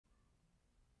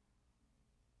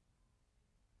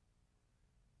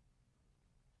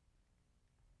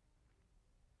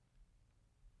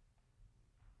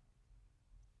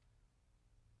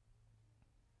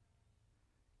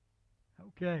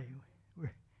Okay,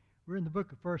 we're in the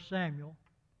book of 1 Samuel.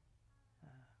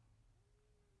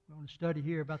 We're going to study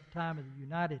here about the time of the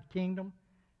United Kingdom.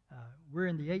 We're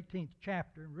in the 18th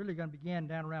chapter, and really going to begin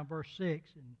down around verse 6.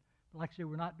 And like I said,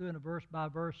 we're not doing a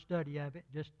verse-by-verse study of it,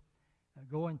 just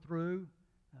going through,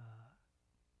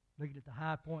 looking at the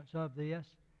high points of this.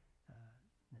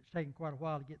 It's taken quite a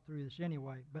while to get through this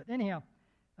anyway. But anyhow,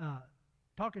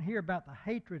 talking here about the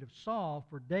hatred of Saul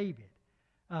for David.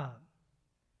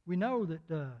 We know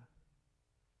that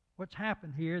what's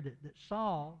happened here, that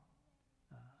Saul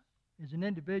is an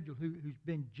individual who's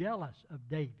been jealous of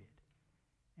David.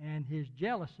 And his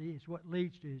jealousy is what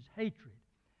leads to his hatred.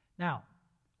 Now,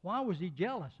 why was he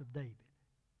jealous of David?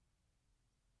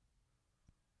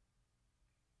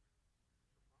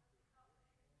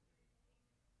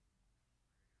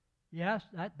 Yes,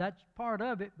 that's part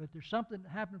of it, but there's something that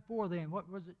happened before then.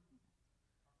 What was it?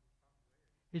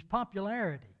 His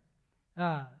popularity.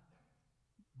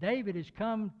 David has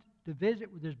come to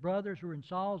visit with his brothers who are in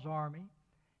Saul's army.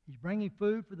 He's bringing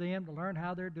food for them to learn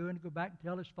how they're doing, to go back and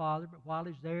tell his father. But while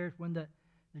he's there is when the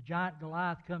giant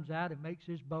Goliath comes out and makes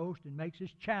his boast and makes his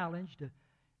challenge to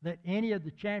let any of the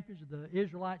champions of the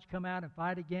Israelites come out and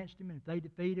fight against him. And if they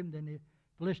defeat him, then the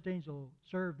Philistines will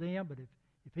serve them. But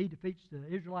if he defeats the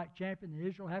Israelite champion, then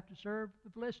Israel will have to serve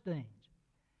the Philistines.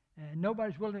 And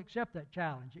nobody's willing to accept that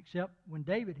challenge, except when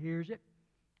David hears it.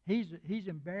 He's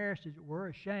embarrassed, as it were,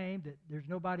 ashamed that there's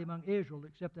nobody among Israel to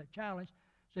accept that challenge.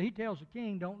 So he tells the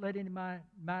king, don't let anybody's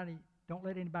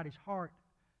heart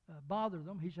bother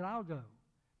them. He said, I'll go.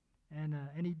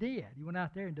 And he did. He went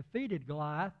out there and defeated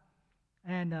Goliath.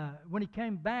 And when he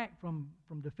came back from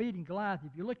defeating Goliath,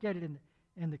 if you look at it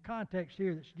in the context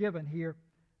here that's given here,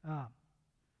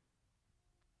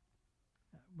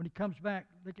 when he comes back,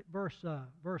 look at verse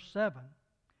 7.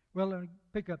 Well, let me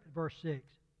pick up at verse 6.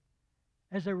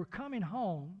 As they were coming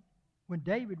home, when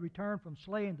David returned from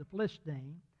slaying the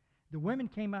Philistine, the women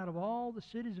came out of all the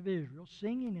cities of Israel,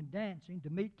 singing and dancing to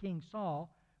meet King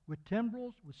Saul with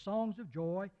timbrels, with songs of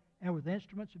joy, and with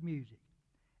instruments of music.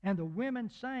 And the women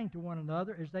sang to one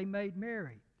another as they made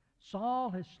merry.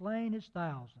 Saul has slain his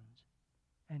thousands,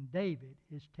 and David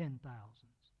his 10,000s.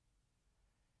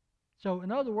 So,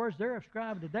 in other words, they're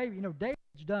ascribing to David. You know,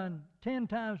 David's done 10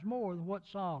 times more than what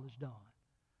Saul has done.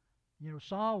 You know,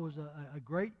 Saul was a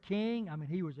great king. I mean,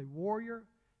 he was a warrior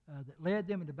that led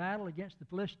them into battle against the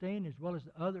Philistine as well as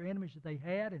the other enemies that they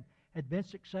had and had been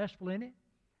successful in it.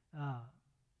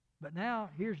 But now,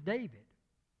 here's David.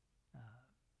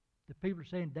 The people are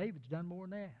saying David's done more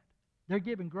than that. They're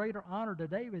giving greater honor to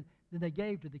David than they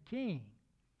gave to the king.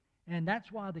 And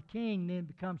that's why the king then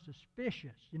becomes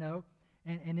suspicious, you know.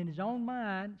 And in his own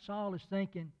mind, Saul is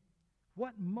thinking,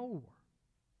 what more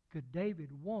could David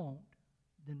want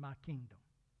than my kingdom?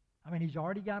 I mean, he's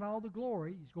already got all the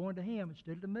glory. He's going to him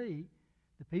instead of to me.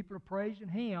 The people are praising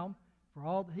him for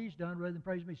all that he's done rather than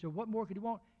praising me. So what more could he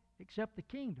want except the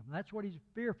kingdom? That's what he's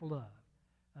fearful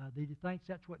of. He thinks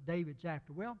that's what David's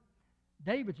after. Well,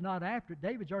 David's not after it.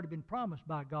 David's already been promised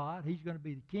by God. He's going to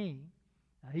be the king.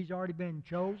 He's already been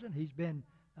chosen. He's been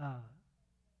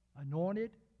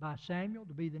anointed by Samuel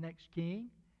to be the next king.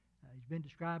 He's been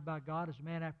described by God as a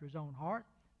man after his own heart.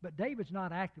 But David's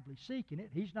not actively seeking it.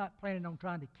 He's not planning on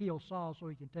trying to kill Saul so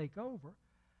he can take over.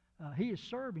 He is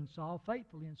serving Saul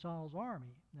faithfully in Saul's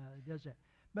army. He does that.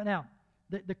 But now,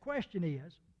 the question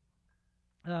is,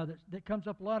 that comes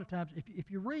up a lot of times, if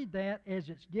you read that as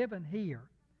it's given here,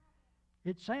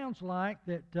 it sounds like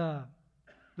that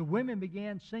the women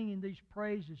began singing these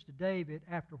praises to David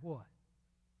after what?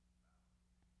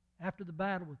 After the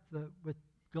battle with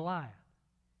Goliath.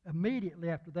 Immediately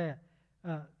after that.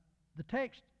 The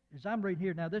text, as I'm reading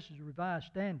here, now this is a Revised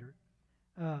Standard.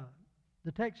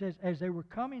 The text says, as they were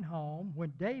coming home,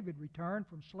 when David returned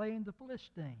from slaying the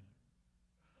Philistine.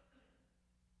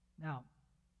 Now,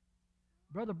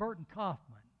 Brother Burton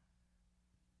Kaufman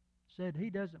said he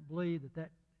doesn't believe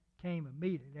that came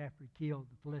immediately after he killed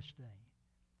the Philistine.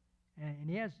 And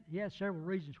he has several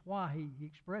reasons why he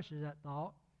expresses that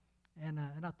thought. And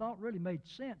I thought really made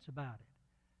sense about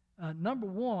it. Number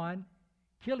one,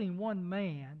 killing one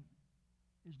man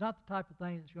is not the type of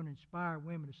thing that's going to inspire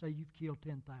women to say you've killed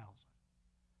 10,000.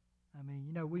 I mean,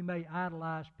 you know, we may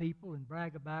idolize people and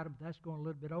brag about them, but that's going a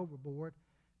little bit overboard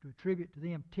to attribute to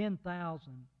them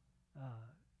 10,000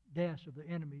 deaths of the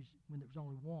enemies when there was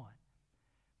only one.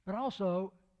 But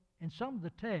also, in some of the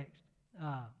text,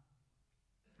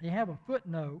 they have a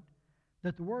footnote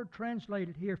that the word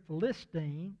translated here,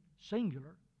 Philistine,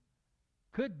 singular,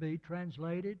 could be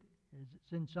translated, as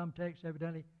it's in some texts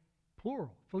evidently,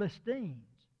 plural, Philistines.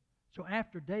 So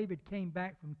after David came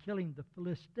back from killing the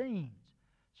Philistines.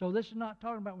 So this is not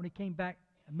talking about when he came back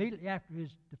immediately after his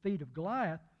defeat of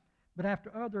Goliath, but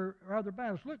after other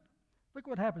battles. Look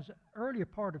what happens earlier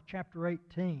part of chapter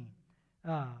 18.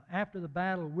 After the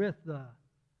battle with the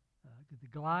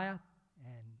Goliath,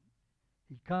 and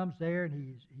he comes there and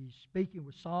he's speaking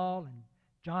with Saul, and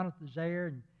Jonathan's there,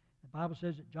 and the Bible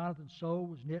says that Jonathan's soul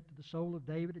was knit to the soul of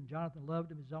David, and Jonathan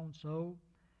loved him his own soul.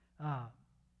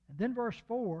 And then verse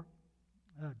 4,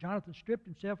 Jonathan stripped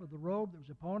himself of the robe that was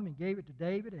upon him and gave it to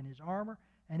David, and his armor,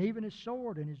 and even his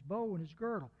sword, and his bow, and his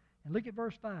girdle. And look at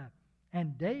verse 5.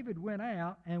 And David went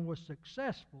out and was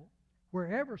successful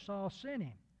wherever Saul sent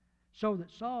him, so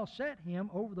that Saul set him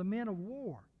over the men of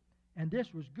war. And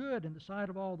this was good in the sight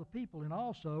of all the people, and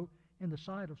also in the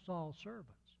sight of Saul's servants.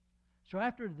 So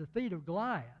after the defeat of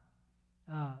Goliath,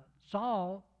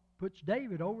 Saul puts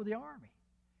David over the army,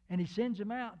 and he sends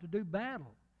him out to do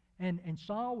battle. And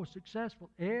Saul was successful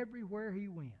everywhere he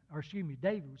went.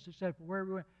 David was successful wherever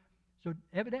he went. So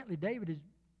evidently David is,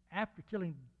 after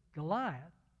killing Goliath,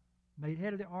 made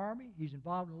head of the army. He's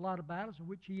involved in a lot of battles in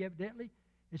which he evidently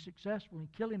is successful in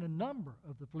killing a number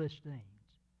of the Philistines.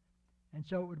 And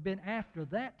so it would have been after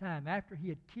that time, after he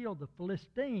had killed the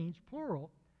Philistines, plural,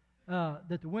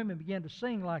 that the women began to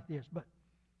sing like this. But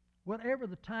whatever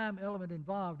the time element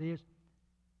involved is,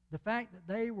 the fact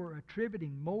that they were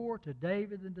attributing more to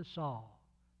David than to Saul,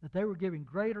 that they were giving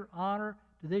greater honor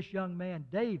to this young man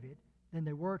David than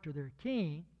they were to their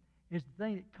king, is the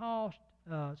thing that caused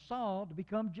Saul to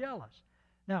become jealous.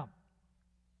 Now,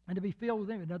 and to be filled with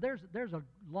envy. Now, there's a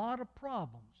lot of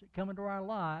problems that come into our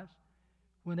lives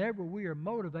whenever we are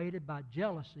motivated by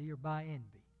jealousy or by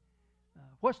envy.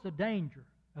 What's the danger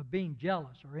of being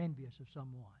jealous or envious of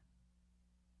someone?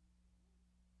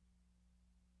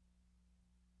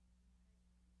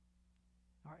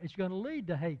 All right, it's going to lead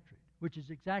to hatred, which is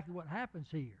exactly what happens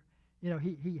here.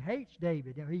 He hates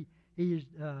David. He is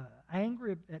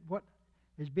angry at what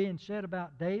is being said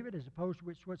about David as opposed to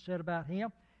what's said about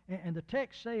him. And the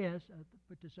text says,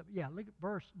 put this up, look at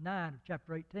verse 9 of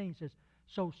chapter 18. It says,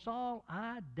 so Saul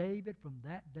eyed David from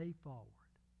that day forward.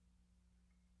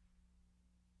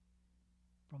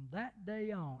 From that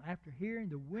day on, after hearing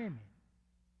the women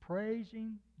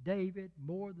praising David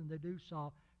more than they do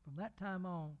Saul, from that time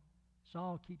on,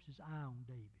 Saul keeps his eye on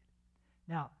David.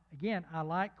 Now, again, I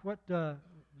like what was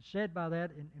said by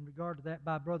that in regard to that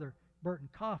by Brother Burton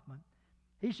Kaufman.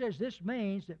 He says this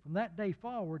means that from that day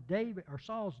forward, David or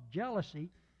Saul's jealousy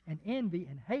and envy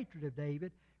and hatred of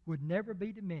David would never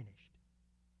be diminished.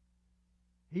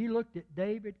 He looked at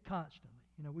David constantly.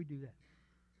 We do that.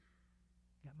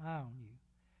 Got my eye on you.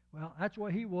 Well, that's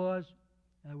what he was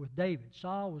with David.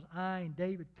 Saul was eyeing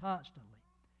David constantly.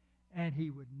 And he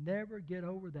would never get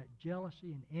over that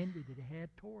jealousy and envy that he had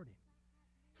toward him.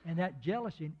 And that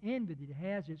jealousy and envy that he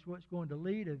has is what's going to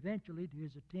lead eventually to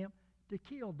his attempt to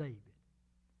kill David.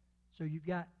 So you've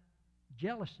got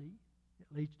jealousy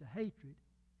that leads to hatred,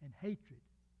 and hatred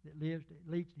that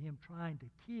leads to him trying to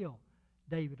kill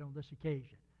David on this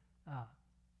occasion.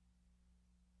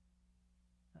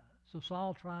 So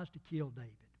Saul tries to kill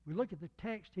David. We look at the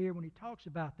text here when he talks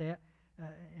about that,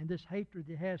 and this hatred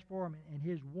that he has for him and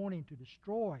his wanting to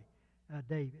destroy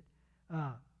David.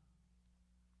 Let's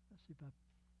see if I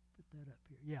put that up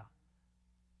here. Yeah.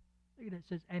 Look at it. It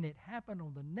says, and it happened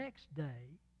on the next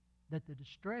day that the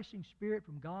distressing spirit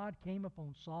from God came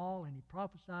upon Saul, and he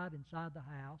prophesied inside the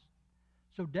house.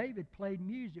 So David played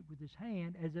music with his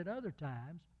hand as at other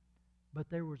times, but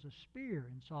there was a spear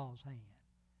in Saul's hand.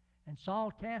 And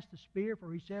Saul cast the spear,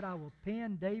 for he said, I will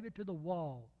pin David to the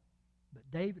wall. But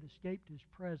David escaped his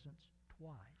presence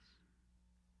twice.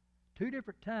 2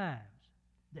 different times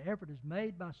the effort is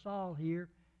made by Saul here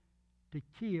to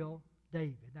kill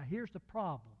David. Now here's the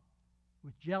problem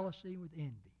with jealousy and with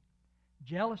envy.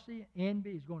 Jealousy and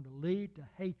envy is going to lead to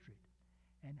hatred.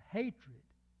 And hatred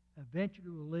eventually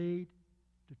will lead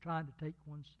to trying to take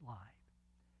one's life.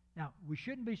 Now, we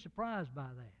shouldn't be surprised by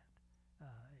that.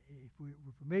 If we're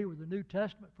familiar with the New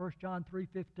Testament, 1 John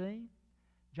 3:15,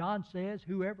 John says,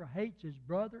 whoever hates his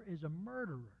brother is a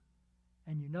murderer,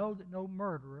 and you know that no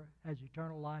murderer has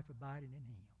eternal life abiding in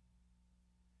him.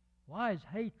 Why is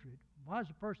hatred, why is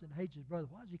a person that hates his brother,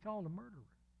 why is he called a murderer?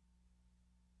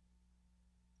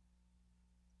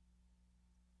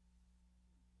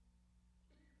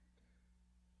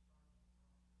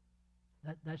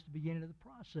 That's the beginning of the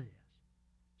process.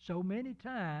 So many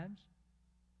times,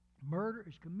 murder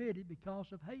is committed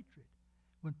because of hatred.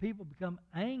 When people become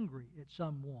angry at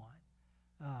someone,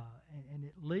 and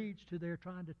it leads to their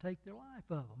trying to take their life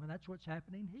of them. And that's what's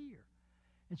happening here.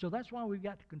 And so that's why we've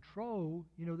got to control,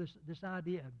 this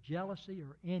idea of jealousy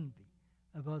or envy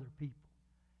of other people.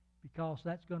 because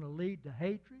that's going to lead to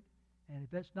hatred, and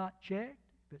if it's not checked,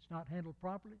 if it's not handled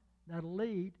properly, that'll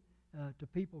lead to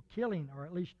people killing, or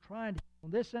at least trying to.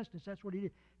 In this instance, that's what he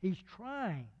did. He's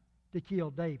trying to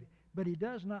kill David, but he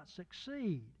does not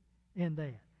succeed in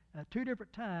that. Two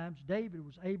different times, David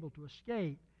was able to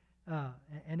escape,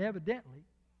 and evidently,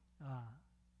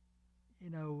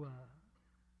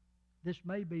 this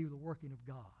may be the working of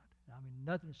God. I mean,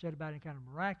 nothing is said about any kind of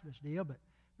miraculous deal, but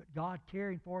God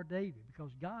caring for David,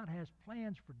 because God has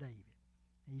plans for David.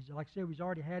 He's, like I said, he's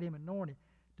already had him anointed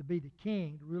to be the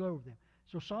king, to rule over them.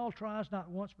 So Saul tries not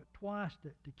once but twice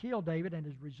to kill David, and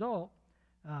as a result,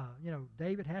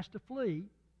 David has to flee.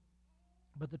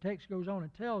 But the text goes on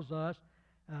and tells us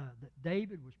that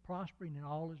David was prospering in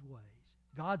all his ways.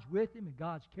 God's with him, and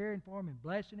God's caring for him and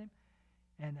blessing him,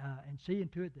 and seeing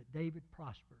to it that David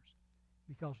prospers,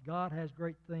 because God has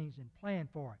great things in plan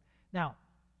for him. Now,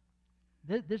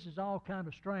 this is all kind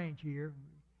of strange here.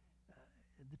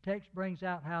 The text brings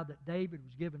out how that David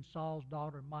was given Saul's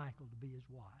daughter Michal to be his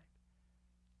wife.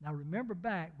 Now remember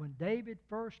back when David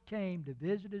first came to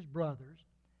visit his brothers,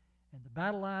 and the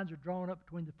battle lines are drawn up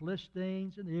between the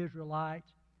Philistines and the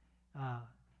Israelites,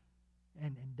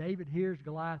 and David hears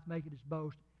Goliath making his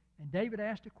boast, and David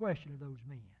asked a question of those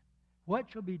men. What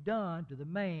shall be done to the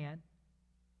man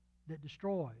that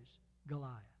destroys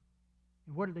Goliath?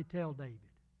 And what did they tell David?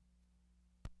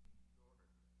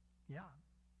 Yeah.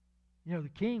 The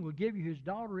king will give you his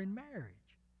daughter in marriage.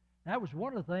 That was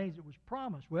one of the things that was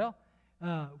promised. Well,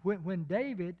 when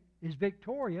David is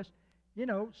victorious,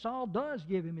 Saul does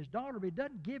give him his daughter, but he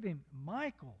doesn't give him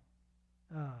Michal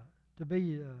to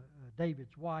be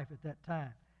David's wife at that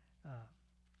time.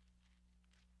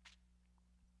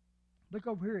 Look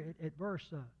over here at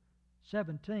verse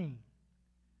 17.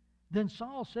 Then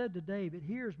Saul said to David,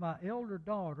 "Here's my elder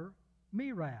daughter,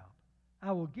 Merab.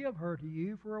 I will give her to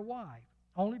you for a wife.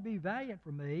 Only be valiant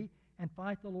for me and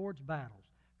fight the Lord's battles."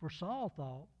 For Saul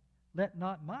thought, "Let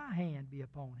not my hand be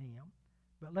upon him,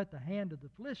 but let the hand of the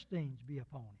Philistines be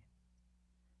upon him."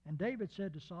 And David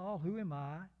said to Saul, "Who am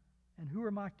I, and who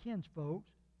are my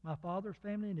kinsfolks, my father's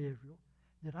family in Israel,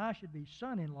 that I should be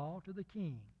son-in-law to the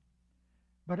king?"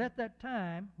 But at that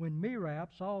time, when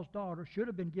Merab, Saul's daughter, should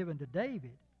have been given to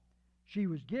David, she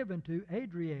was given to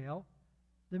Adriel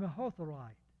the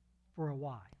Mehotharite for a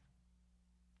wife.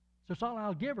 So Saul,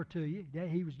 "I'll give her to you."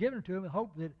 He was giving her to him in the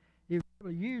hope that he would be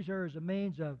able to use her as a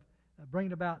means of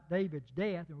bringing about David's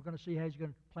death, and we're going to see how he's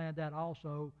going to plan that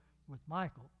also with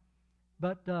Michal.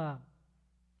 But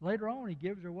later on, he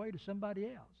gives her away to somebody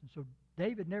else. And so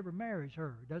David never marries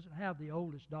her. He doesn't have the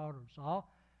oldest daughter of Saul.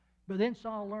 But then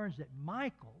Saul learns that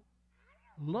Michal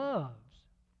loves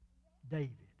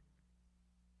David.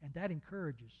 And that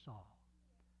encourages Saul.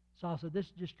 Saul said, "This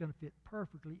is just going to fit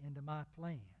perfectly into my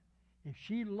plan. If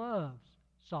she loves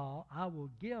Saul, I will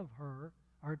give her,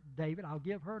 or David, I'll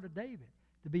give her to David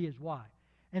to be his wife."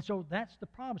 And so that's the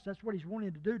promise. That's what he's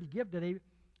wanting to do, to give to David.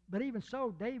 But even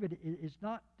so, David is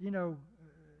not,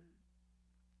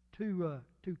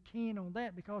 too keen on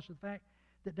that, because of the fact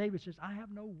that David says, "I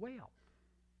have no wealth."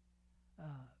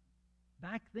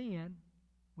 Back then,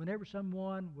 whenever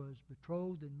someone was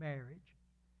betrothed in marriage,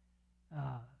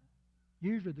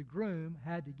 usually the groom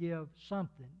had to give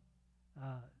something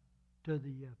to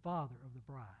the father of the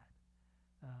bride.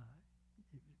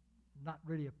 Not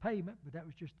really a payment, but that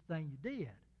was just the thing you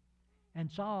did.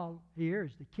 And Saul here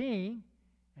is the king,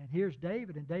 and here's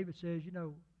David, and David says,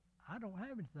 "I don't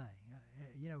have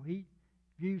anything." He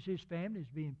views his family as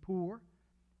being poor,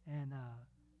 and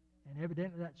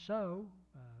evidently that's so.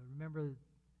 Remember,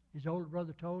 his older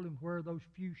brother told him, "Where are those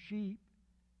few sheep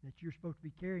that you're supposed to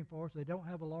be caring for?" So they don't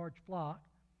have a large flock.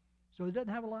 So he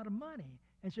doesn't have a lot of money.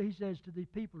 And so he says to the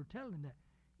people who are telling him that,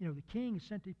 the king has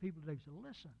sent these people today. He said,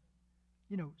 "Listen,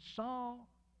 Saul,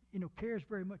 cares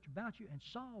very much about you, and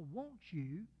Saul wants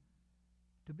you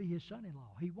to be his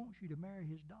son-in-law. He wants you to marry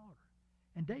his daughter."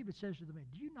 And David says to the man,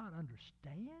 "Do you not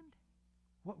understand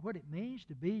what it means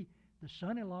to be the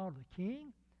son-in-law of the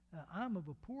king? I'm of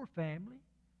a poor family.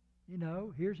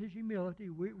 Here's his humility.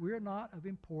 We're not of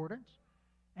importance.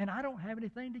 And I don't have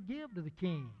anything to give to the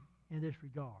king in this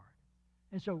regard.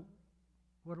 And so,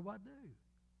 what do I do?"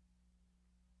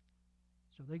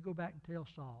 So they go back and tell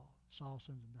Saul. Saul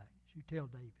sends them back. "You tell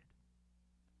David,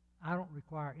 I don't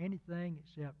require anything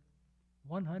except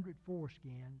 100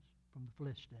 foreskins from the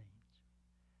Philistines."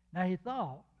 Now he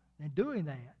thought, in doing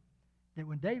that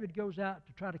when David goes out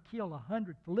to try to kill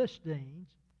 100 Philistines,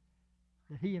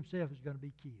 that he himself is going to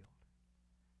be killed.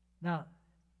 Now,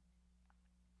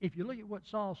 if you look at what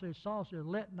Saul says,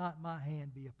 "Let not my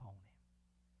hand be upon him."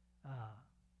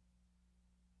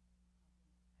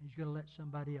 He's going to let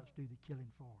somebody else do the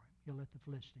killing for him. He'll let the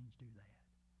Philistines do that.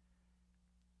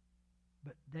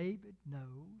 But David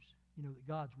knows, that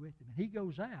God's with him. And he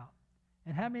goes out.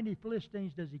 And how many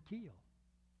Philistines does he kill?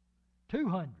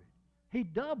 200. He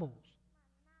doubles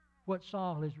what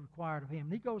Saul has required of him.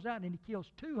 And he goes out and he kills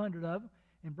 200 of them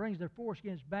and brings their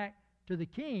foreskins back to the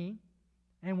king.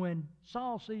 And when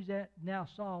Saul sees that, now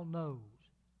Saul knows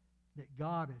that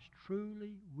God is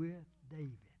truly with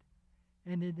David.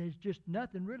 And there's just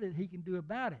nothing really that he can do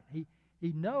about it.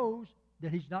 He knows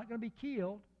that he's not going to be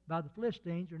killed by the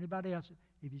Philistines or anybody else.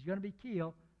 If he's going to be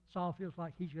killed, Saul feels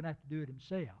like he's going to have to do it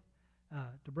himself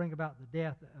to bring about the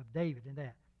death of David and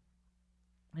that.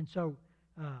 And so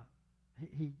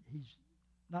he's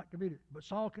not going to do it. But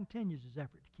Saul continues his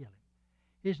effort to kill him.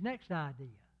 His next idea,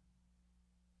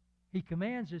 he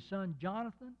commands his son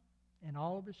Jonathan and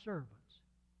all of his servants,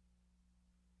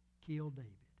 kill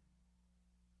David.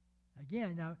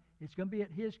 Again, now, it's going to be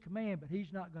at his command, but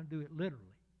he's not going to do it literally.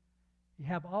 You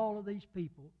have all of these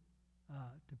people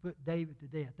to put David to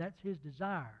death. That's his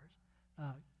desires.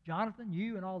 Jonathan,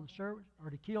 you and all the servants are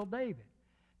to kill David.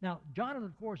 Now, Jonathan,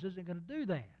 of course, isn't going to do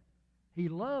that. He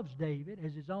loves David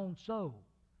as his own soul,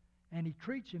 and he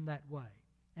treats him that way.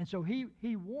 And so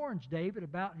he warns David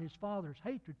about his father's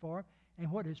hatred for him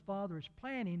and what his father is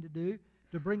planning to do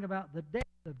to bring about the death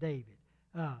of David.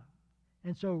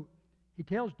 And so he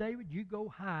tells David, you go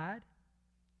hide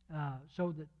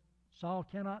so that Saul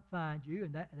cannot find you,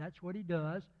 and that's what he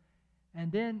does.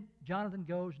 And then Jonathan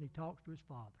goes and he talks to his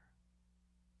father.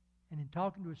 And in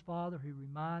talking to his father, he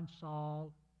reminds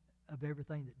Saul of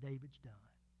everything that David's done.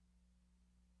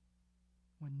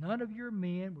 When none of your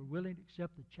men were willing to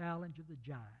accept the challenge of the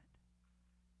giant,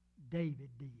 David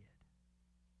did.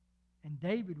 And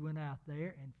David went out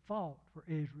there and fought for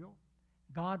Israel.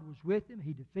 God was with him.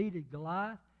 He defeated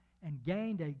Goliath and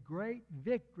gained a great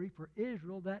victory for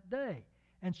Israel that day.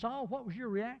 And Saul, what was your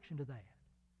reaction to that?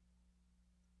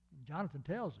 And Jonathan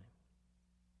tells him.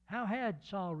 How had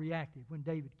Saul reacted when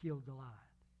David killed Goliath?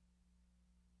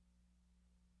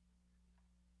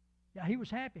 Yeah, he was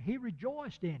happy. He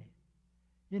rejoiced in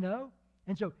it,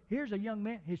 And so here's a young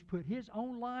man who's put his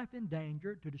own life in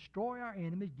danger to destroy our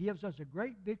enemies, gives us a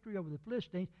great victory over the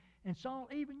Philistines. And Saul,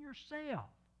 even yourself,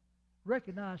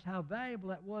 recognized how valuable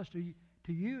that was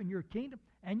to you and your kingdom,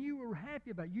 and you were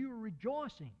happy about it. You were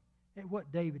rejoicing at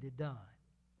what David had done.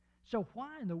 So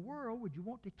why in the world would you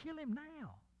want to kill him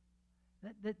now?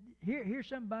 Here's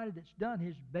somebody that's done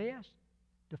his best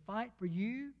to fight for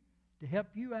you, to help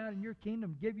you out in your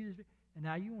kingdom, give you this, and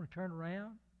now you want to turn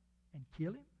around and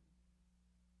kill him?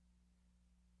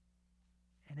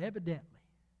 And evidently,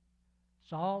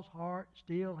 Saul's heart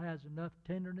still has enough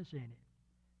tenderness in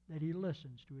it that he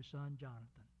listens to his son Jonathan.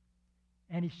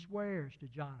 And he swears to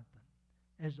Jonathan,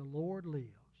 as the Lord lives,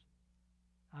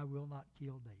 I will not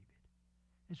kill David.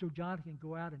 And so Jonathan can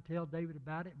go out and tell David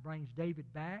about it and brings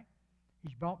David back.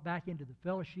 He's brought back into the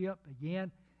fellowship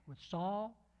again with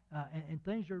Saul, and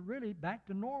things are really back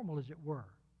to normal, as it were.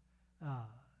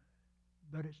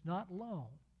 But it's not long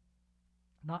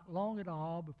at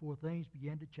all before things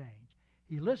begin to change.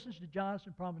 He listens to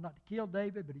Jonathan, promised not to kill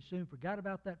David, but he soon forgot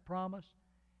about that promise,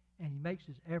 and he makes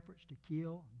his efforts to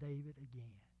kill David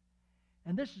again.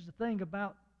 And this is the thing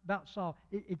about Saul.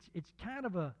 It's kind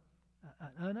of an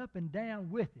up and down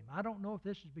with him. I don't know if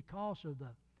this is because of the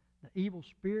evil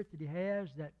spirit that he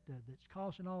has that's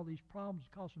causing all these problems,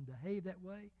 causing him to behave that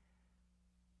way.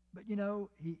 But,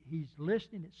 he's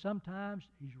listening. That sometimes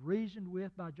he's reasoned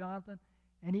with by Jonathan,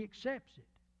 and he accepts it.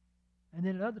 And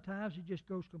then at other times he just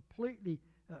goes completely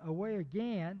away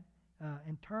again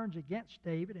and turns against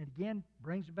David and again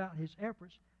brings about his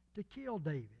efforts to kill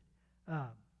David.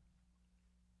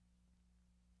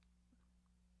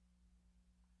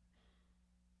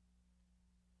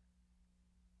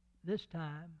 This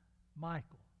time,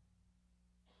 Michael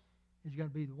is going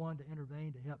to be the one to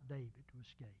intervene to help David to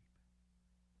escape.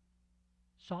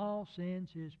 Saul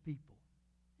sends his people,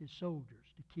 his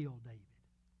soldiers, to kill David.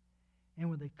 And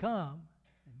when they come,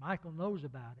 and Michael knows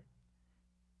about it,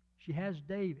 she helps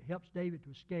David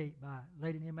to escape by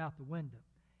letting him out the window.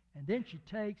 And then she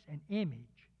takes an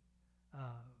image.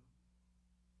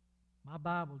 My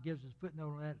Bible gives us a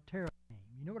footnote on that, a teraphim.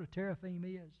 You know what a teraphim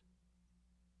is?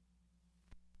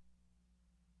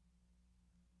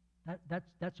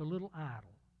 That's a little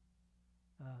idol.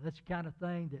 That's the kind of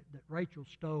thing that Rachel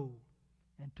stole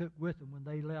and took with them when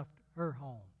they left her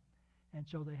home. And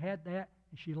so they had that,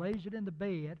 and she lays it in the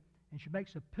bed, and she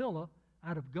makes a pillow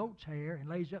out of goat's hair and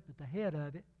lays up at the head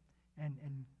of it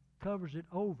and covers it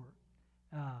over.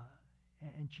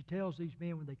 And she tells these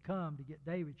men when they come to get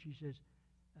David, she says,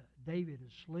 David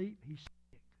is asleep, he's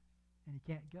sick, and he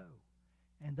can't go.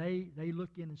 And they look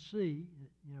in and see,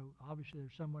 that, obviously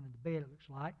there's someone in the bed, it looks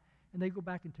like, and they go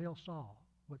back and tell Saul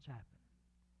what's happened.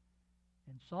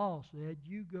 And Saul said,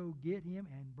 you go get him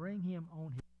and bring him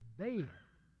on his bed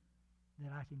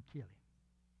that I can kill him.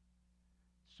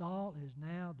 Saul is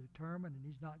now determined, and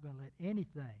he's not going to let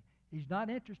anything. He's not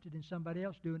interested in somebody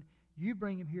else doing it. You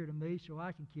bring him here to me so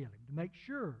I can kill him, to make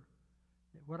sure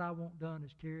that what I want done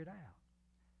is carried out.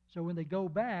 So when they go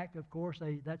back, of course,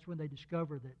 that's when they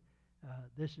discover that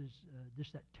this is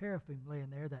just that teraphim laying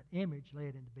there, that image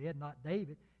laying in the bed, not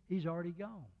David. He's already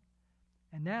gone.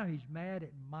 And now he's mad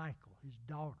at Michal, his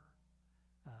daughter.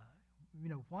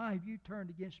 Why have you turned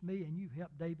against me and you've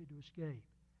helped David to escape?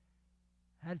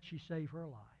 How did she save her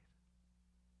life?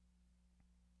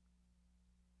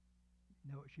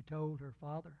 You know what she told her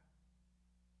father?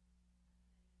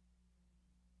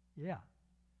 Yeah.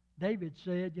 David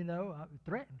said,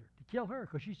 threatened her to kill her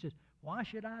because she says, why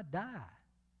should I die?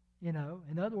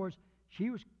 In other words, she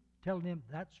was telling him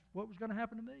that's what was going to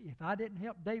happen to me. If I didn't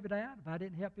help David out, if I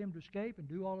didn't help him to escape and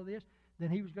do all of this, then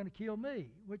he was going to kill me,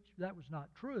 which that was not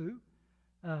true.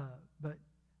 But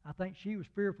I think she was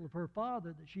fearful of her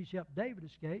father that she's helped David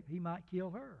escape. He might kill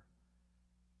her.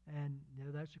 And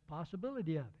that's a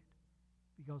possibility of it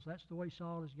because that's the way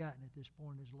Saul has gotten at this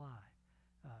point in his life.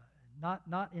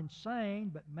 Not insane,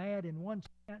 but mad in one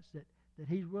sense that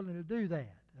he's willing to do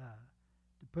that,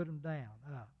 to put him down.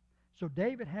 So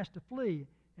David has to flee,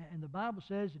 and the Bible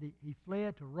says that he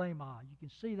fled to Ramah. You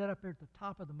can see that up there at the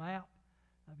top of the map.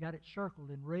 I've got it circled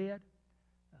in red.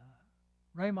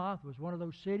 Ramoth was one of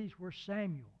those cities where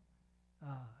Samuel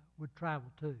would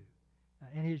travel to,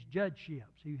 and his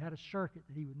judgeships. He had a circuit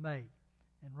that he would make,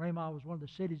 and Ramah was one of the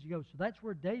cities he goes. So that's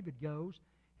where David goes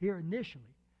here initially.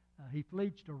 He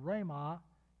flees to Ramah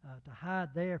to hide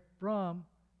there from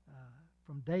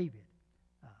David.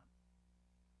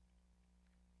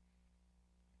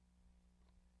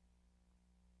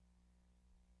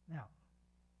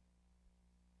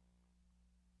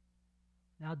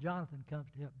 Now Jonathan comes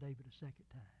to help David a second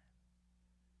time.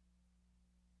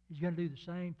 He's going to do the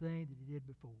same thing that he did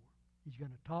before. He's going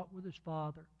to talk with his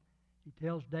father. He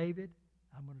tells David,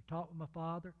 I'm going to talk with my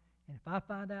father, and if I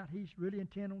find out he's really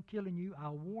intent on killing you,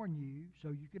 I'll warn you so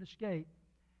you can escape.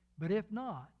 But if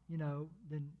not,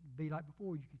 then be like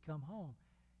before, you could come home.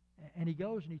 And he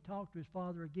goes and he talks to his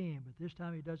father again, but this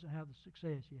time he doesn't have the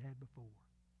success he had before.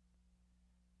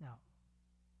 Now,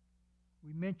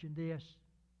 we mentioned this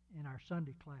in our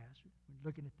Sunday class. We're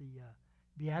looking at the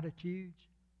Beatitudes.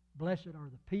 Blessed are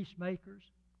the peacemakers,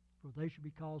 for they shall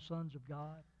be called sons of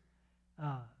God.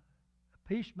 A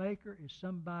peacemaker is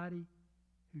somebody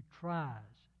who tries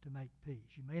to make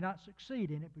peace. You may not succeed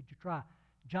in it, but you try.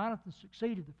 Jonathan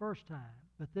succeeded the first time,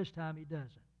 but this time he doesn't.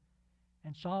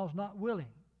 And Saul's not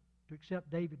willing to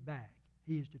accept David back.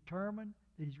 He is determined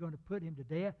that he's going to put him to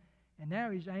death, and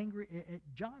now he's angry at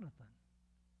Jonathan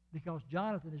because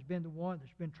Jonathan has been the one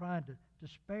that's been trying to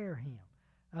spare him.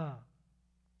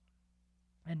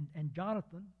 And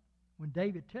Jonathan, when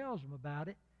David tells him about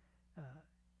it,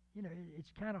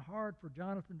 it's kind of hard for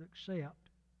Jonathan to accept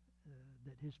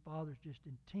that his father's just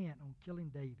intent on killing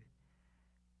David.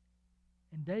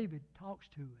 And David talks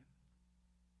to him.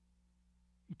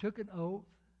 He took an oath,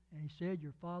 and he said,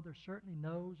 your father certainly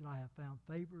knows that I have found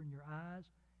favor in your eyes.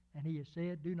 And he has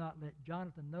said, do not let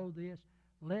Jonathan know this,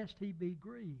 lest he be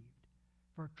grieved.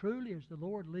 For truly as the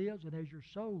Lord lives and as your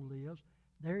soul lives,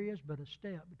 there is but a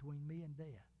step between me and death.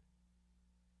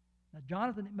 Now,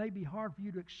 Jonathan, it may be hard for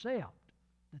you to accept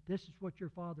that this is what your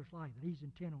father's like, that he's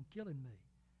intent on killing me.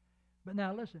 But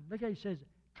now listen, look how he says,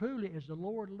 truly as the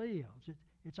Lord lives.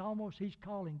 It's almost he's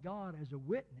calling God as a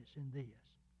witness in this,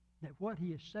 that what he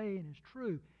is saying is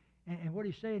true. And what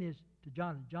he's saying is to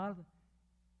Jonathan, Jonathan,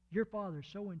 your father is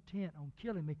so intent on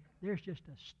killing me, there's just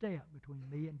a step between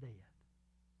me and death.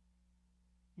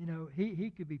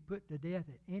 He could be put to death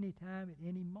at any time, at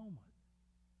any moment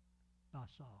by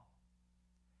Saul.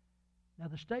 Now,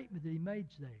 the statement that he made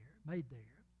there,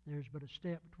 there's but a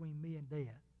step between me and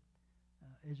death,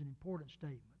 is an important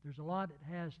statement. There's a lot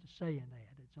it has to say in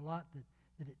that. It's a lot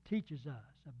that it teaches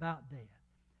us about death.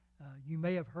 You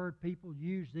may have heard people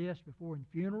use this before in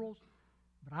funerals,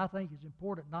 but I think it's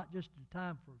important not just at the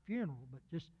time for a funeral, but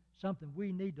just something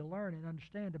we need to learn and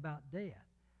understand about death.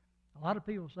 A lot of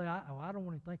people say, I don't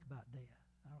want to think about death.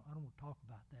 I don't want to talk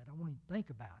about that. I don't want to think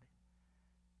about it.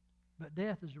 But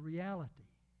death is a reality.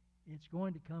 It's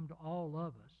going to come to all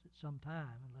of us at some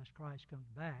time, unless Christ comes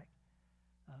back.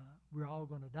 We're all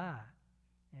going to die,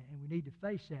 and we need to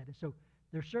face that. And so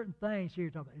there's certain things here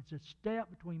to talk about. It's a step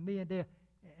between me and death.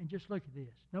 And just look at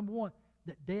this. Number one,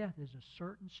 that death is a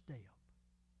certain step.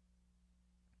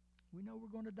 We know we're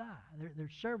going to die.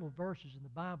 There's several verses in the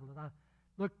Bible that I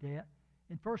looked at.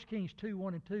 In 1 Kings 2,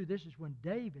 1 and 2, this is when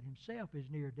David himself is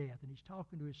near death, and he's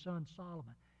talking to his son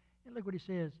Solomon. And look what he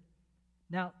says.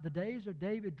 Now the days of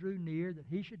David drew near that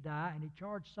he should die, and he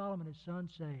charged Solomon his son,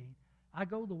 saying, I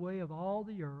go the way of all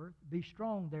the earth. Be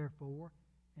strong, therefore,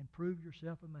 and prove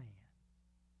yourself a man.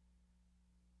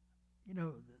 You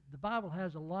know, the Bible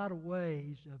has a lot of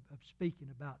ways of speaking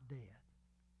about death.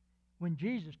 When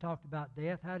Jesus talked about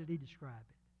death, how did he describe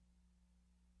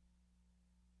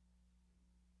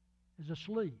it? As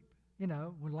asleep. You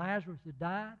know, when Lazarus had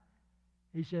died,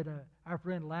 he said, our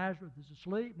friend Lazarus is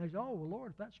asleep. And they said, oh, well,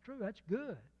 Lord, if that's true, that's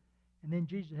good. And then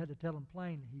Jesus had to tell him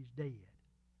plainly he's dead.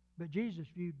 But Jesus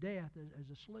viewed death as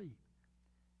asleep.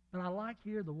 But I like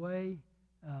here the way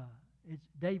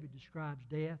David describes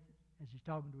death as he's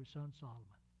talking to his son Solomon.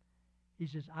 He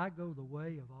says, I go the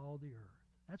way of all the earth.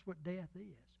 That's what death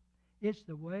is. It's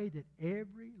the way that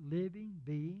every living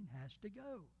being has to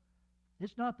go.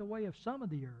 It's not the way of some of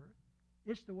the earth.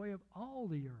 It's the way of all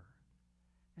the earth.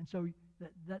 And so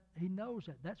that he knows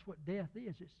that. That's what death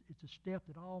is. It's a step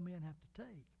that all men have to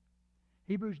take.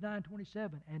 Hebrews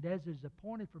 9:27, and as is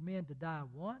appointed for men to die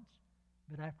once,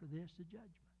 but after this the judgment.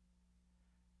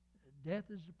 Death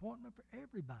is an appointment for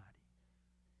everybody.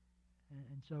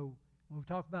 And so when we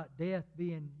talk about death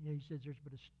being, he says there's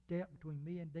but a step between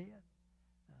me and death.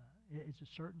 It's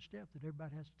a certain step that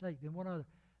everybody has to take. Then one other,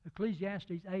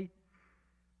 Ecclesiastes 8,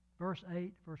 verse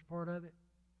 8, first part of it.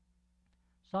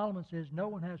 Solomon says, no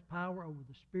one has power over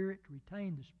the spirit to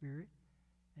retain the spirit,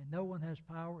 and no one has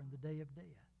power in the day of death.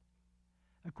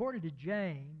 According to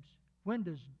James, when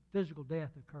does physical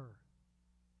death occur?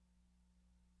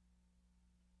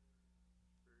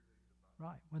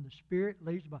 Right, when the spirit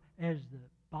leaves the body. As the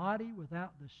body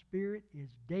without the spirit is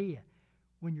dead.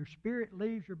 When your spirit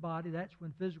leaves your body, that's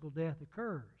when physical death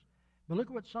occurs. But look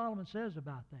at what Solomon says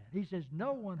about that. He says,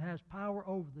 no one has power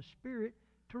over the spirit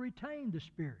to retain the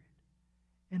spirit.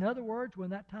 In other words, when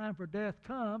that time for death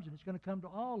comes, and it's going to come to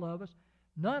all of us,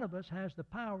 none of us has the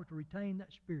power to retain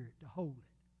that spirit, to hold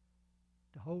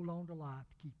it, to hold on to life,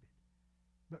 to keep it.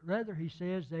 But rather, he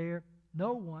says there,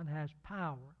 no one has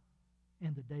power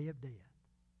in the day of death.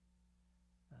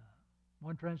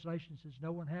 One translation says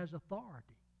no one has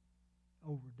authority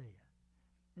over death.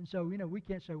 And so, we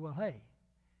can't say, well, hey,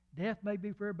 death may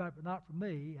be for everybody, but not for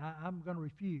me. I'm going to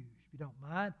refuse. If you don't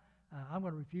mind, I'm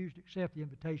going to refuse to accept the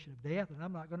invitation of death, and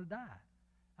I'm not going to die.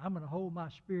 I'm going to hold my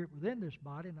spirit within this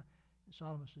body. And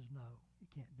Solomon says, no, you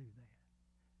can't do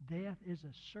that. Death is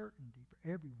a certainty for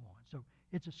everyone. So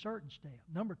it's a certain step.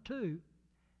 Number two,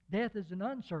 death is an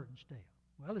uncertain step.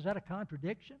 Well, is that a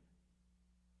contradiction?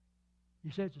 You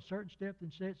say it's a certain step,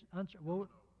 then say it's uncertain. Well,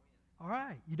 all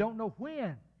right. You don't know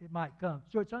when it might come.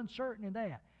 So it's uncertain in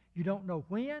that. You don't know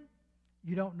when.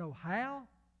 You don't know how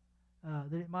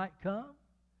that it might come.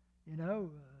 A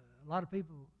lot of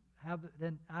people have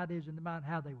then ideas in their mind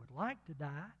how they would like to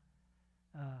die.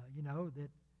 That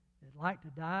like to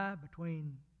die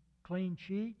between clean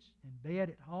sheets and bed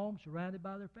at home surrounded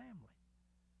by their family.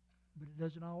 But it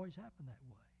doesn't always happen that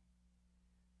way.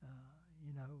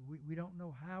 We don't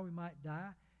know how we might die.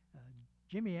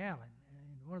 Jimmy Allen,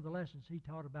 in one of the lessons he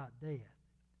taught about death,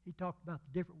 he talked about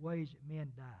the different ways that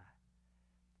men die.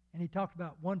 And he talked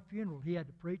about one funeral he had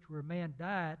to preach where a man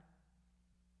died,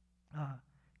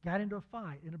 got into a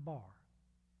fight in a bar.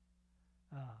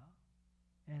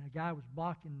 And a guy was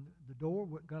blocking the door,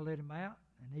 wasn't going to let him out.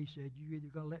 And he said, you're either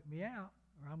going to let me out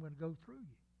or I'm going to go through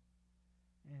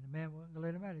you. And the man wasn't going to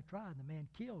let him out. He tried, and the man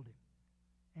killed him.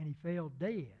 And he fell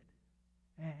dead.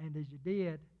 And as he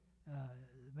did,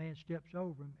 the man steps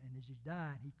over him, and as he's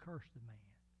dying, he cursed the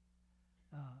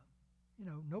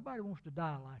man. Nobody wants to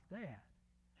die like that.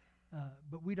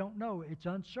 But we don't know. It's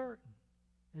uncertain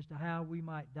as to how we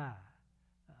might die.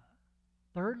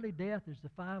 Thirdly, death is the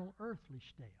final earthly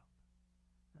step.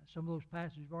 Some of those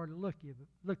passages we've already looked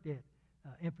at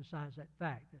emphasize that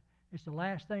fact. It's the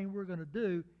last thing we're going to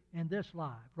do in this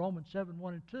life. Romans 7,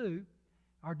 1 and 2,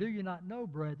 or do you not know,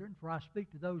 brethren, for I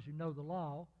speak to those who know the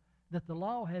law, that the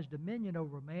law has dominion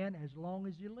over a man as long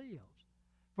as he lives.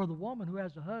 For the woman who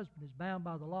has a husband is bound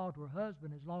by the law to her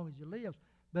husband as long as he lives.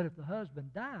 But if the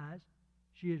husband dies,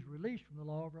 she is released from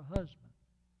the law of her husband.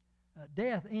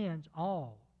 Death ends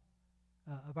all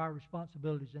of our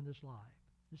responsibilities in this life.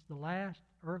 It's the last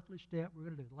earthly step we're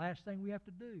going to do. The last thing we have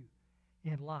to do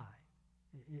in life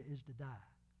is to die.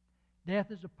 Death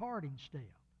is a parting step.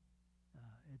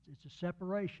 It's a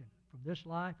separation from this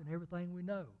life and everything we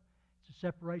know. It's a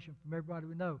separation from everybody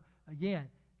we know. Again,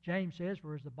 James says,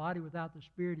 for as the body without the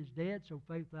spirit is dead, so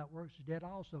faith without works is dead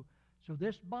also. So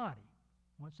this body,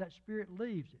 once that spirit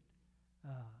leaves it,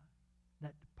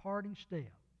 departing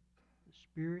step, the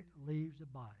spirit leaves the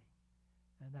body,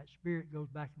 and that spirit goes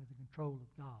back into the control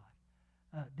of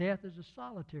God. Death is a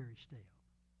solitary step.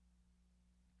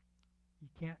 You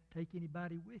can't take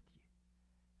anybody with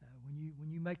you.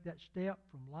 When you make that step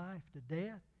from life to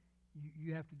death,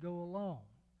 you have to go alone.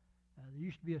 There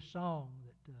used to be a song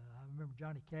that I remember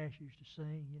Johnny Cash used to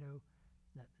sing,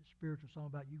 that spiritual song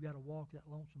about you got to walk that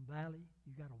lonesome valley.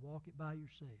 You got to walk it by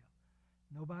yourself.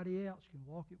 Nobody else can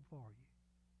walk it for you.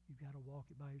 You've got to walk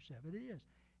it by yourself. It is.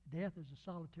 Death is a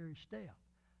solitary step.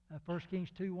 1 Kings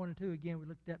 2, 1 and 2, again, we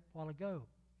looked at a while ago.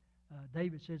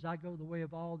 David says, I go the way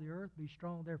of all the earth. Be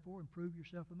strong, therefore, and prove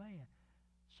yourself a man.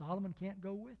 Solomon can't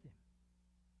go with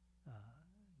him.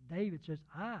 David says,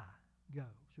 I go.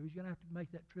 So he's going to have to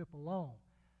make that trip alone.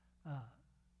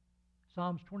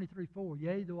 Psalms 23:4,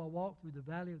 yea, though I walk through the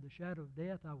valley of the shadow of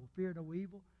death, I will fear no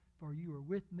evil, for you are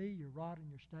with me, your rod and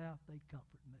your staff, they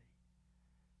comfort me.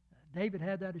 David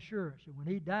had that assurance, and when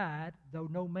he died, though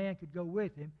no man could go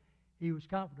with him, he was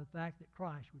confident of the fact that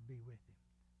Christ would be with him,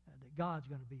 that God's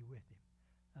going to be with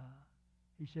him.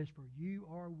 He says, for you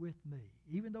are with me.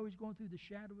 Even though he's going through the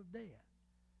shadow of death,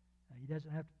 he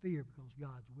doesn't have to fear because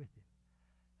God's with him.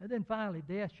 And then finally,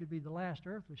 death should be the last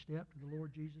earthly step to the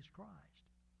Lord Jesus Christ.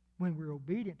 When we're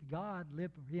obedient to God,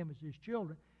 live for him as his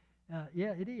children,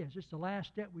 yeah, it is. It's the last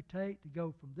step we take to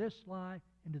go from this life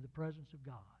into the presence of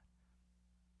God.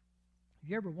 Have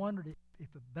you ever wondered if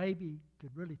a baby could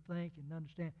really think and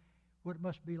understand what it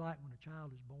must be like when a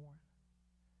child is born?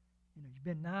 He's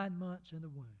been 9 months in the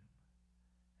womb.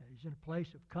 He's in a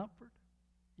place of comfort.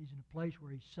 He's in a place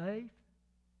where he's safe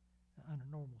under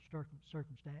normal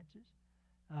circumstances.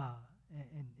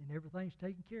 And everything's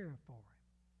taken care of for him.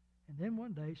 And then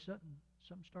one day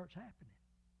something starts happening.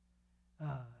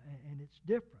 And it's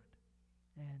different.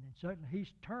 And suddenly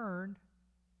he's turned,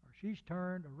 or she's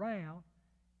turned around,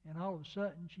 and all of a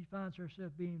sudden she finds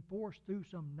herself being forced through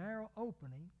some narrow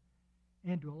opening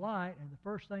into a light, and the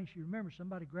first thing she remembers,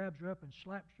 somebody grabs her up and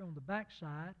slaps her on the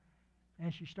backside,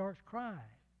 and she starts crying.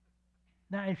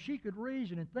 Now, if she could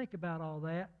reason and think about all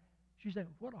that, she's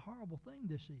thinking, what a horrible thing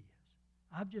this is.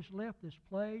 I've just left this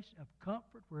place of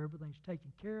comfort where everything's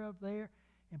taken care of there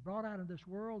and brought out in this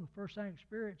world. The first thing I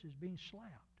experience is being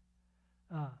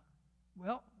slapped.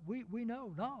 Well, we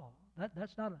know, no,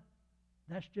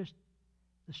 that's just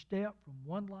the step from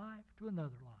one life to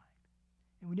another life.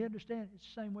 And we need to understand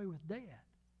it's the same way with death.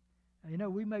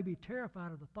 We may be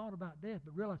terrified of the thought about death,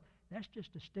 but realize that's just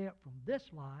a step from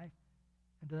this life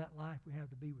into that life we have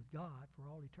to be with God for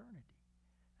all eternity.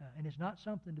 And it's not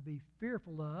something to be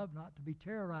fearful of, not to be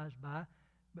terrorized by,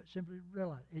 but simply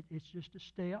realize it's just a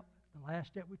step, the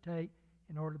last step we take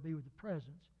in order to be with the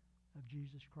presence of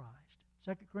Jesus Christ.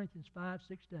 2 Corinthians 5,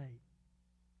 6 to 8.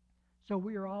 So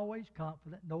we are always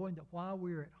confident, knowing that while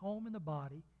we are at home in the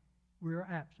body, we are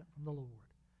absent from the Lord.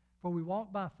 For we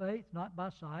walk by faith, not by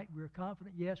sight. We are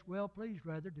confident, yes, well pleased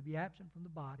rather, to be absent from the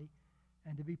body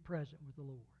and to be present with the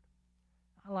Lord.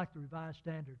 I like the Revised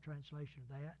Standard translation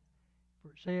of that. For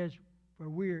it says, for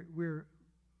we're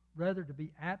rather to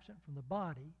be absent from the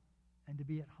body and to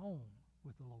be at home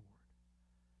with the Lord.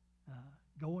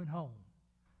 Going home.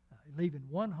 Leaving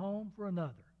one home for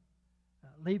another.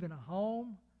 Leaving a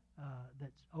home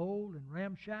that's old and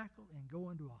ramshackle and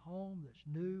going to a home that's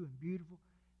new and beautiful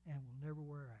and will never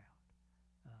wear out.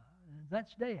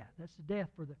 That's death. That's the death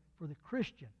for the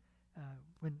Christian.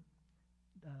 When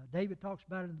David talks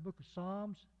about it in the book of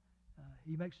Psalms,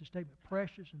 he makes the statement,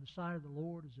 precious in the sight of the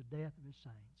Lord is the death of his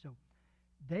saints. So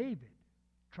David,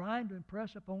 trying to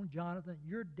impress upon Jonathan,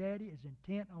 your daddy is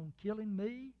intent on killing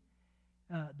me,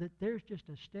 that there's just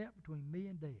a step between me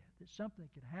and death. It's something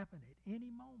that could happen at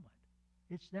any moment.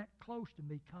 It's that close to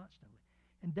me constantly.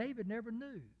 And David never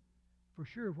knew for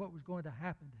sure what was going to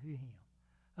happen to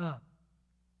him.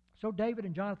 So David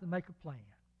and Jonathan make a plan.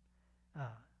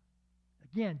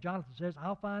 Again, Jonathan says,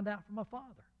 I'll find out from my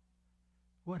father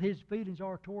what his feelings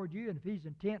are toward you, and if he's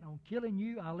intent on killing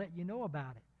you, I'll let you know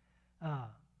about it.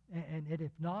 And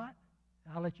if not,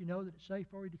 I'll let you know that it's safe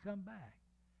for you to come back.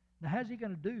 Now, how's he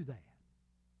going to do that?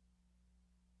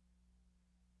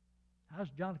 How's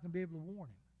Jonathan going to be able to warn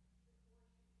him?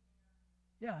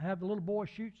 Yeah, have the little boy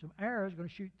shoot some arrows, going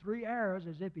to shoot 3 arrows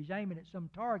as if he's aiming at some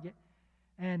target.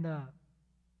 And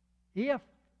if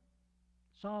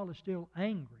Saul is still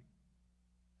angry,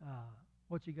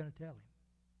 what's he going to tell him?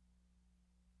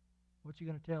 What's he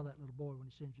going to tell that little boy when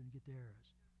he sends him to get the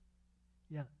arrows?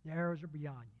 Yeah, the arrows are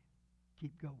beyond you.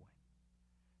 Keep going.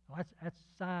 Well, that's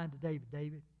a sign to David.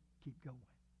 David, keep going.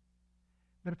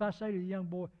 But if I say to the young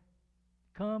boy,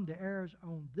 come, the arrows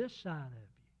on this side of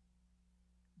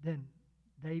you, then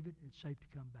David, it's safe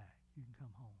to come back. You can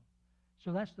come home.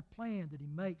 So that's the plan that he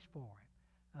makes for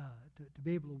him, to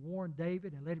be able to warn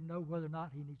David and let him know whether or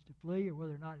not he needs to flee or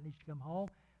whether or not he needs to come home.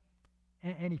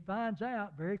 And he finds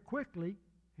out very quickly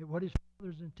what his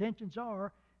father's intentions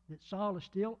are, that Saul is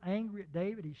still angry at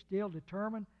David. He's still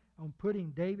determined on putting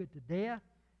David to death.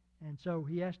 And so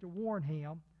he has to warn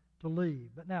him to leave.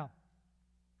 But now,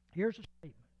 here's a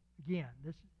statement. Again,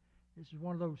 this is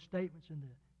one of those statements in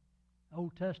the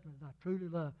Old Testament that I truly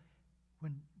love.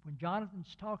 When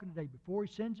Jonathan's talking to David, before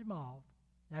he sends him off,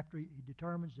 after he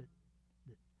determines that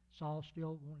Saul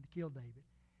still wanted to kill David,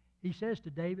 he says to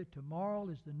David, tomorrow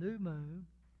is the new moon,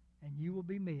 and you will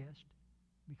be missed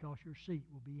because your seat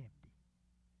will be empty.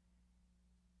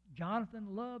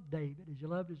 Jonathan loved David as he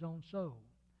loved his own soul.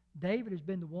 David has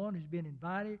been the one who's been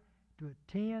invited to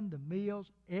attend the meals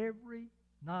every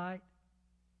night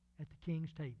at the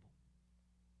king's table.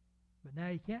 But now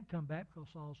he can't come back because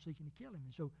Saul's seeking to kill him.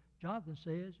 And so Jonathan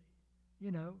says,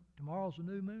 tomorrow's a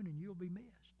new moon and you'll be missed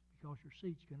because your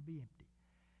seat's going to be empty.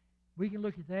 We can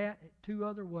look at that at two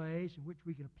other ways in which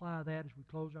we can apply that as we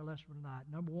close our lesson for tonight.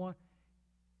 Number one,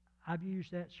 I've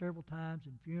used that several times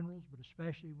in funerals, but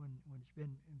especially when it's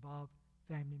been involved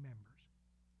family members.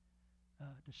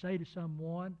 To say to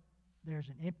someone, there's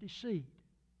an empty seat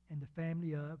in the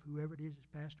family of whoever it is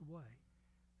that's passed away.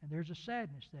 And there's a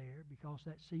sadness there because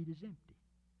that seat is empty.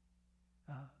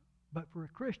 But for a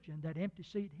Christian, that empty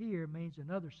seat here means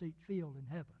another seat filled in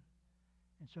heaven.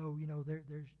 And so,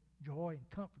 there's joy and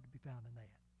comfort to be found in that.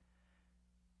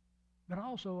 But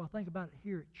also, I think about it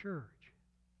here at church.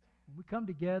 When we come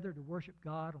together to worship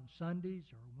God on Sundays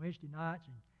or Wednesday nights,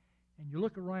 and you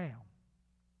look around,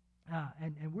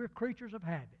 and we're creatures of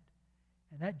habit.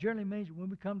 And that generally means that when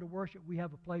we come to worship, we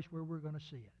have a place where we're going to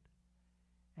sit.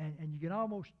 And you can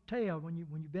almost tell when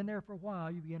you've been there for a while,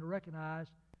 you begin to recognize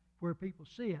where people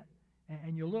sit,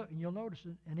 and you'll look and you'll notice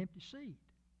an empty seat.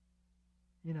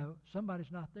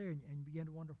 Somebody's not there, and you begin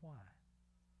to wonder why.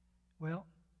 Well,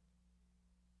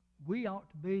 we ought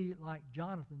to be like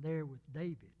Jonathan there with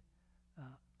David.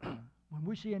 When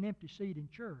we see an empty seat in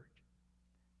church,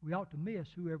 we ought to miss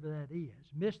whoever that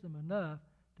is. Miss them enough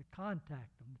to contact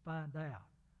them to find out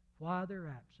why they're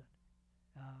absent.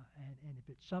 And if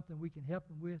it's something we can help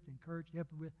them with, encourage to help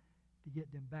them with, to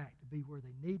get them back to be where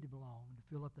they need to belong and to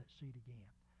fill up that seat again.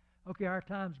 Okay, our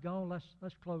time's gone.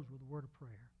 Let's close with a word of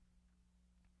prayer.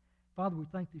 Father, we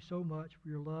thank Thee so much for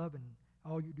Your love and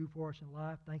all You do for us in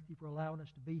life. Thank Thee for allowing us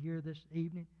to be here this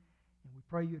evening. And we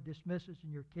pray You dismiss us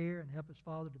in Your care and help us,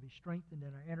 Father, to be strengthened in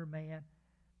our inner man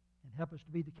and help us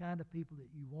to be the kind of people that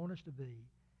You want us to be,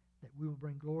 that we will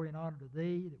bring glory and honor to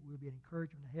Thee, that we will be an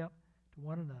encouragement and help to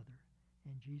one another.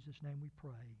 In Jesus' name we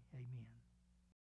pray. Amen.